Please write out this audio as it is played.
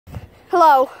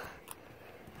Hello.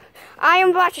 I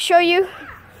am about to show you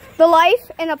the life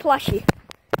in a plushie.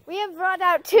 We have brought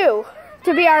out two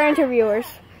to be our interviewers.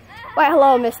 Why,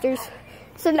 hello, misters.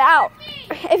 So now,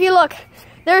 if you look,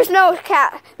 there's no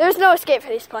escape for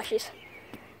these plushies.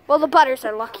 Well, the butters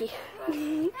are lucky.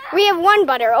 We have one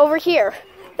butter over here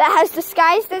that has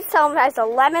disguised itself as a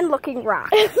lemon-looking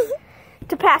rock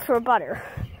to pass for a butter.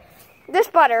 This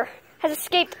butter has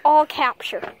escaped all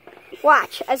capture.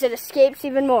 Watch as it escapes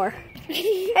even more.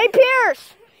 Hey,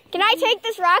 Pierce! Can I take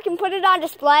this rock and put it on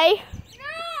display?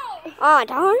 No! Oh,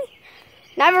 darn.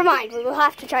 Never mind. We will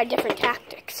have to try different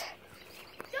tactics.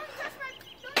 Don't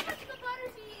touch the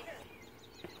butter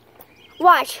heater.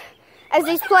 Watch as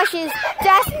these plushies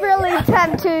desperately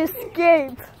attempt to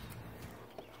escape.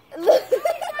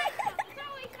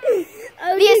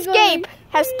 The escape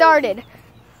has started.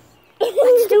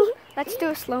 Let's do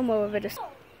a slow-mo of it.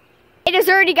 It has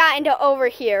already gotten to over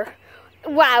here.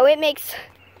 Wow, it makes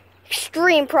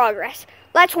extreme progress.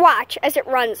 Let's watch as it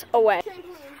runs away. Then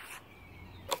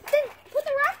put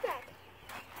the rock back.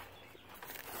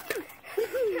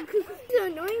 So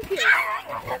annoying.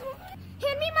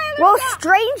 Hand me my other rock.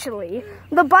 Strangely,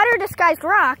 the butter disguised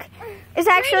rock is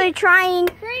actually trying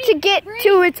to get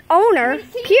to its owner,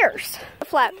 Pierce.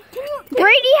 Flap.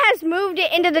 Brady has moved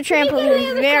it into the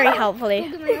trampoline very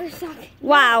helpfully.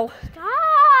 Wow.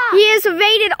 He has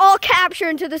evaded all capture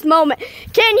into this moment.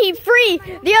 Can he free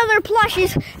the other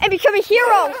plushies and become a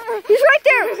hero? He's right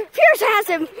there. Pierce has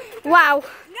him. Wow.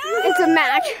 It's a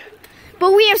match.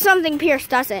 But we have something Pierce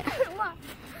doesn't.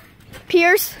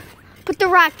 Pierce, put the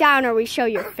rock down or we show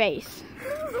your face.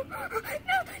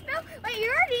 No. Wait,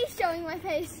 you're already showing my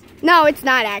face. No, it's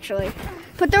not actually.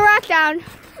 Put the rock down.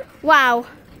 Wow.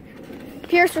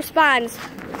 Pierce responds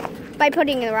by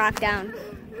putting the rock down.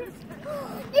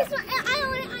 Yes, I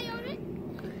own it.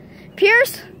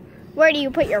 Pierce, where do you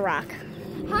put your rock?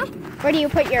 Huh? Where do you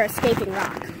put your escaping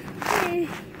rock? I'll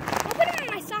put him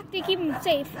in my sock to keep him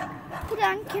safe. Hold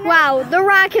on. Wow, the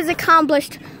rock has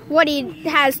accomplished what he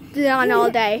has done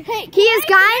all day. Hey, he has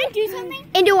do gotten something?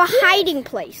 into a hiding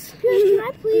place. Pierce, can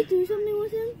I please do something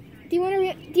with him? Do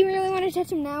you really want to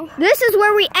touch him now? This is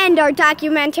where we end our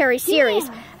documentary series.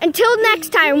 Yeah. Until next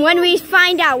time when we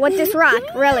find out what this rock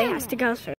really has to go through.